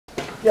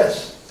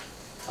Yes.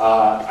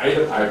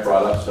 Item I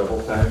brought up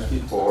several times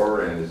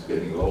before and is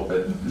getting a little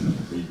bit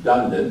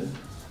redundant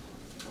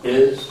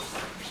is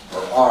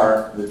or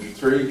are the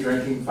 3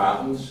 drinking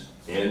fountains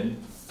in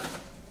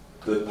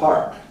the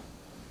park.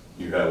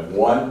 You have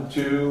 1,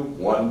 2,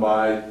 one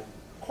by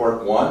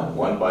Court 1,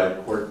 one by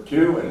Court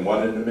 2, and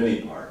one in the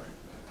mini park.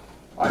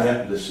 I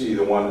happen to see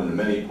the one in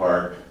the mini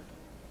park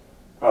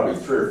probably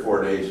 3 or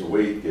 4 days a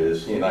week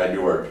as he and I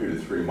do our 2 to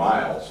 3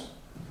 miles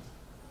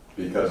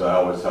because I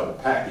always have a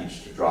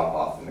package to drop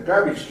off in the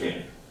garbage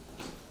can.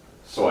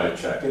 So I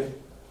check it.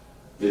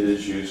 It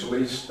is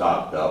usually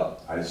stocked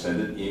up. I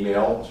send an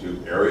email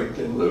to Eric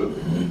and Luke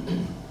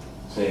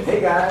saying,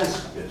 hey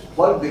guys, it's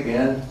plugged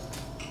again.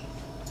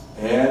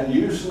 And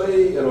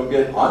usually it'll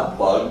get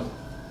unplugged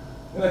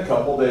and a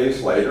couple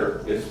days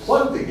later it's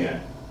plugged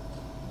again.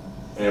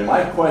 And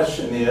my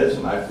question is,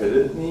 and I put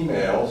it in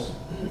emails,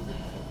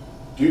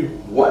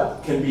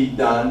 what can be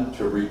done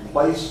to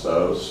replace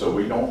those so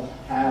we don't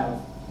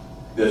have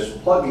this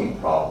plugging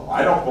problem?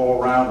 I don't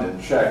go around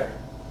and check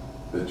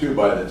the 2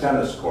 by the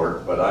tennis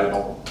court, but I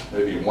don't,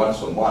 maybe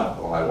once a month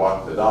when I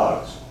walk the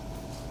dogs.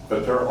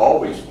 But they're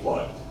always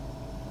plugged.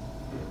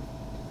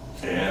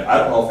 And I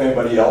don't know if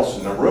anybody else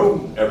in the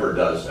room ever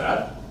does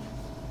that,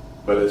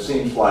 but it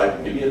seems like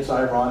maybe it's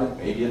ironic,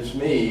 maybe it's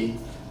me,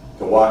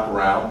 to walk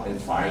around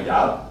and find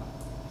out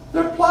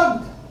they're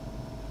plugged.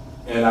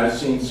 And I've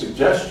seen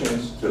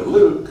suggestions to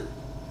Luke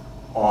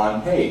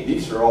on, hey,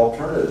 these are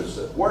alternatives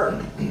that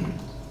work.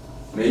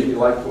 Maybe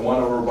like the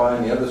one over by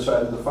on the other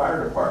side of the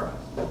fire department.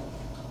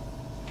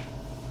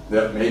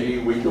 That maybe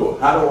we do.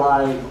 How do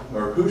I,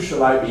 or who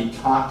should I be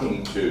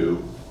talking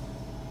to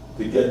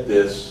get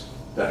this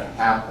to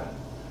happen?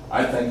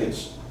 I think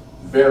it's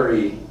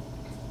very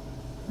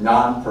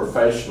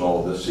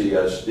non-professional, the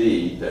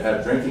CSD, to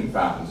have drinking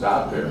fountains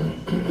out there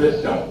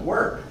that don't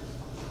work.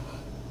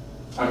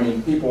 I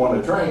mean, people want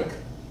to drink,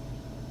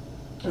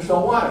 there's no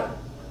water.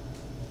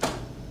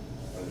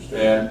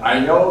 And I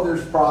know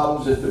there's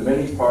problems at the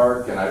mini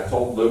park, and I've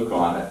told Luke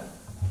on it,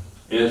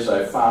 is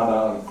I found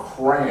out I'm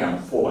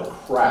crammed full of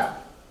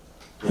crap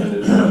in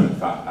the drinking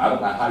fountain. I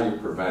don't know how you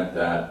prevent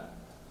that,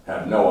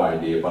 have no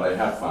idea, but I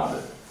have found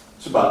it.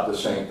 It's about the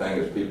same thing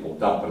as people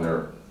dumping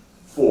their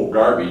full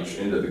garbage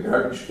into the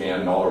garbage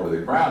can and all over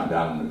the ground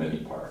down in the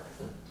mini park.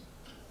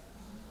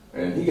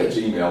 And he gets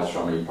emails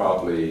from me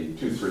probably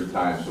 2 or 3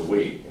 times a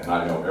week, and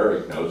I know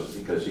Eric knows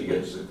because he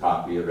gets a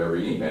copy of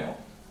every email.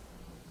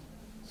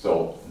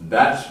 So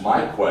that's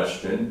my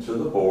question to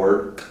the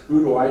board.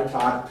 Who do I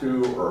talk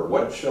to, or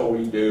what shall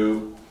we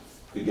do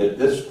to get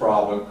this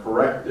problem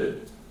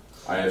corrected?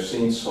 I have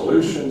seen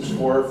solutions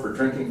for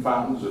drinking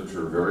fountains which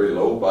are very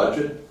low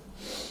budget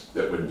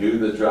that would do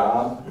the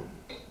job.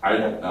 I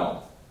don't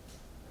know.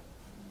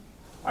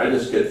 I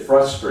just get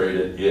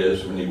frustrated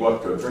is when you go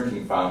up to a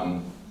drinking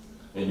fountain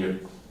and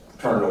you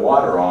turn the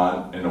water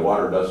on and the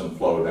water doesn't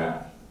flow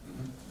down.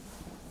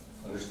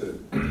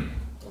 Understood.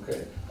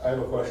 Okay, I have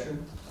a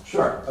question.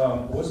 Sure.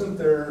 Wasn't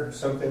there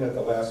something at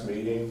the last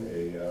meeting,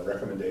 a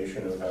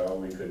recommendation of how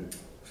we could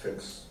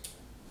fix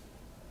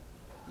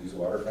these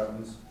water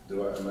fountains?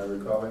 Am I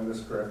recalling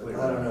this correctly?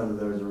 I don't know that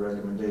there's a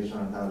recommendation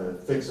on how to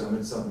fix them.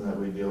 It's something that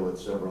we deal with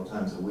several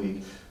times a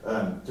week.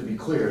 To be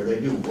clear, they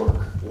do work.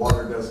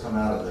 Water does come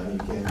out of them. You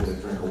can't get a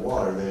drink of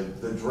water.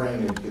 The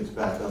drainage gets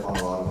backed up on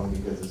a lot of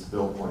them because, as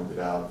Bill pointed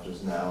out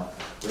just now,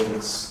 they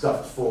get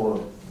stuffed full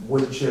of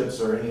wood chips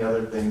or any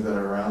other things that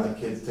are around that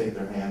kids take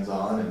their hands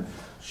on and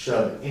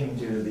shove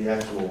into the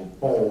actual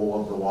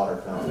bowl of the water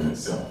fountain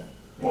itself.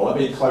 Well, let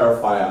me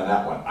clarify on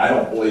that one. I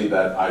don't believe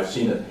that. I've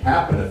seen it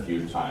happen a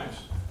few times,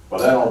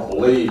 but I don't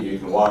believe you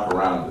can walk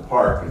around the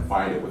park and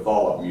find it with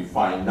all of them. You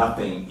find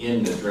nothing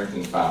in the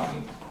drinking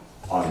fountain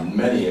on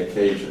many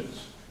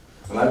occasions.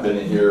 And I've been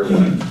in here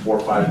 4 or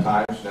 5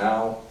 times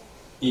now,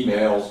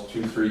 emails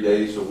 2 or 3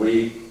 days a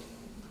week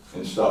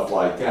and stuff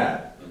like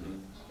that.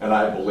 And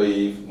I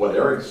believe what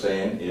Eric's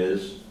saying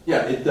is,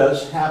 yeah, it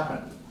does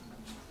happen.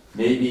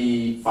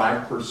 Maybe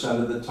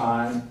 5% of the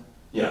time,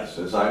 yes,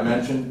 as I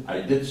mentioned, I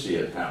did see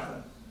it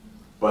happen.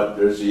 But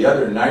there's the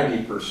other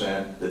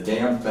 90%, the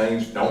damn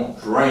things don't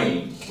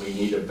drain. We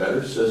need a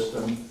better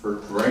system for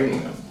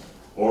draining them,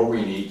 or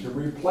we need to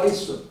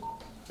replace them.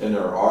 And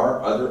there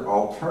are other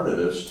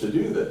alternatives to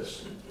do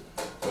this.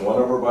 And one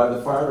over by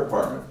the fire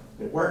department,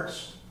 it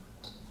works.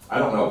 I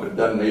don't know if it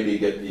doesn't maybe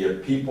get the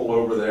people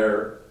over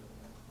there,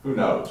 who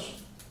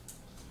knows.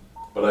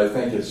 But I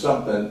think it's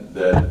something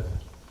that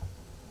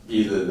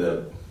either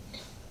the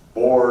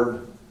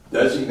board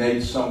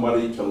designates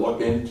somebody to look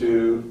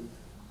into.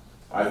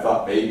 I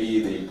thought maybe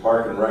the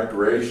Park and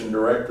Recreation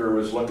Director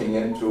was looking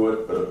into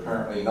it, but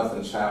apparently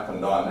nothing's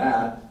happened on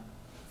that.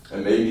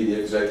 And maybe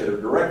the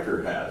Executive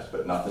Director has,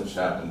 but nothing's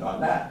happened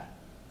on that.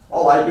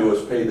 All I do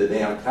is pay the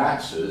damn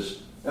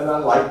taxes, and I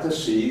like to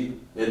see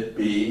it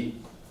be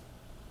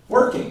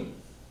working.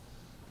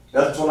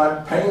 That's what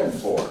I'm paying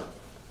for.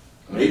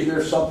 Maybe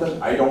there's something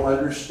I don't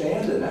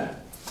understand in that.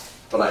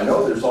 But I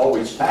know there's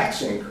always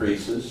tax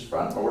increases.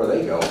 I don't know where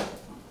they go,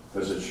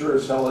 because it sure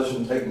as hell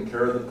isn't taking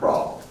care of the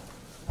problem.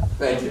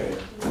 Thank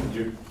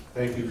you.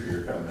 Thank you for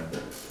your comment.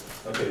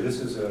 Okay, this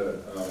is a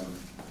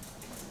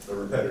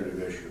repetitive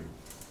issue.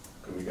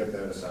 Can we get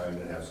that assigned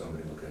and have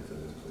somebody look into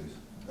this,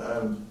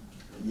 please?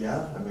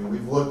 Yeah, I mean,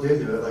 we've looked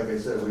into it. Like I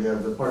said, we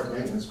have the park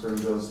maintenance crew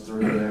goes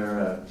through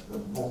there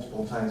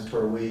multiple times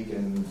per week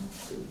and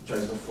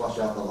tries to flush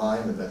out the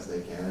line the best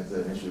they can. It's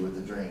an issue with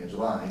the drainage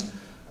line.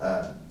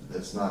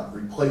 It's not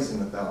replacing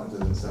the fountains,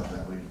 isn't something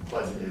that we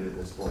budgeted at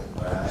this point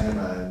in time.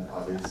 And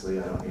obviously,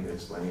 I don't need to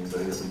explain to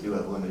anybody that we do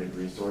have limited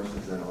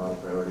resources and a lot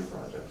of priority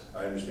projects.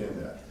 I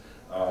understand that.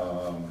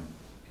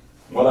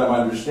 What I'm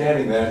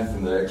understanding then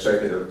from the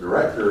executive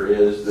director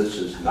is this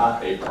is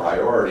not a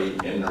priority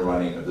in the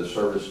running of the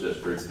service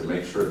district to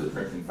make sure the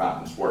drinking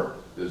fountains work.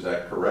 Is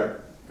that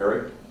correct,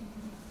 Eric?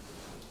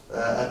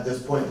 At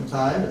this point in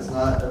time, it's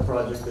not a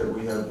project that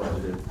we have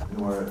budgeted,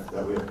 nor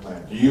that we have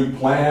planned. Do you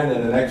plan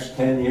in the next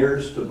 10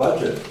 years to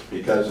budget?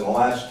 Because in the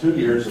last 2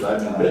 years that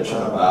I've been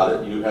bitching about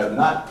it, you have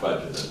not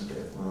budgeted.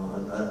 Okay, well,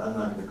 I'm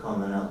not going to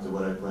comment out to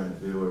what I plan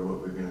to do or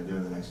what we're going to do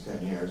in the next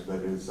 10 years, but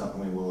it is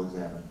something we will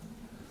examine.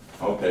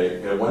 Okay,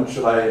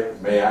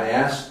 may I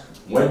ask,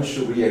 when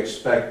should we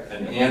expect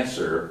an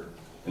answer?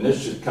 And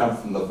this should come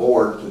from the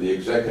board to the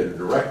executive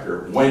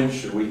director. When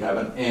should we have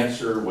an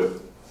answer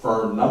with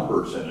firm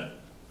numbers in it?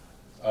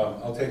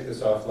 I'll take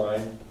this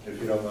offline, if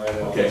you don't mind.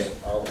 Okay.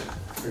 I'll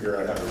figure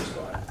out how to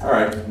respond. All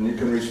right, and you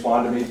can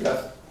respond to me,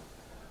 Beth?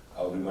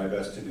 I'll do my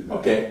best to do that.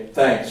 Okay,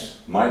 thanks.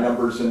 My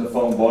number's in the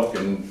phone book,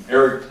 and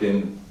Eric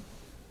and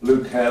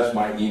Luke has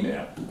my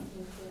email.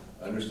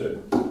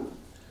 Understood.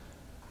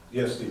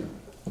 Yes, Stephen.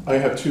 I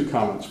have 2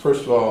 comments.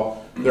 First of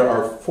all, there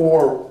are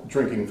 4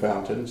 drinking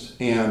fountains,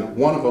 and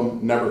one of them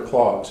never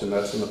clogs, and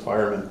that's in the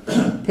fireman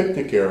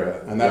picnic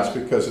area, and that's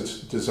because it's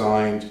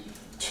designed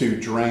to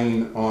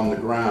drain on the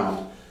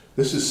ground.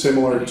 This is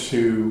similar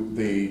to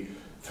the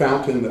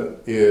fountain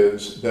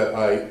that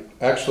I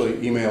actually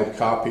emailed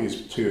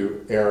copies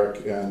to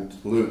Eric and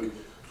Luke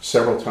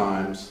several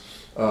times.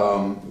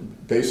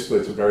 Basically,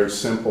 it's a very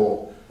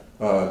simple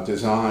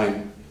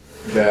design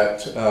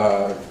that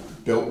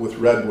built with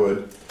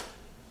redwood,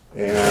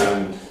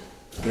 and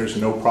there's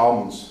no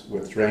problems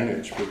with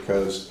drainage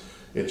because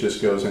it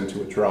just goes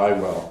into a dry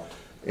well.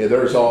 And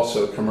there's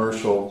also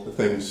commercial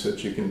things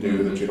that you can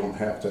do that you don't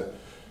have to,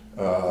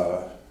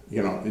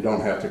 you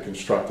don't have to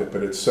construct it,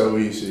 but it's so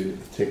easy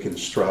to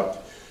construct.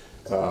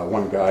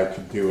 One guy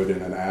could do it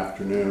in an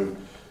afternoon.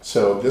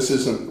 So this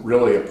isn't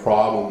really a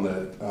problem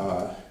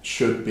that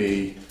should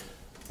be,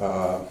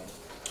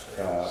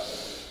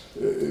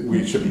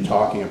 we should be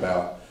talking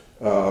about.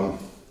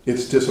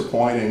 It's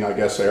disappointing. I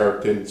guess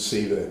Eric didn't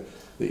see the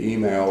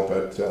email,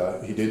 but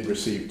he did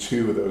receive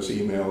 2 of those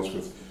emails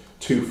with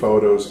 2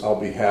 photos. I'll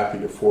be happy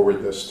to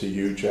forward this to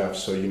you, Jeff,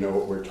 so you know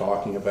what we're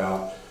talking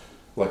about.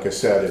 Like I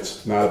said,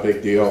 it's not a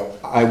big deal.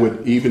 I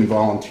would even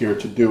volunteer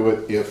to do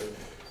it if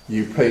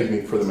you paid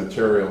me for the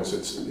materials.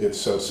 It's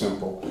so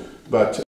simple. But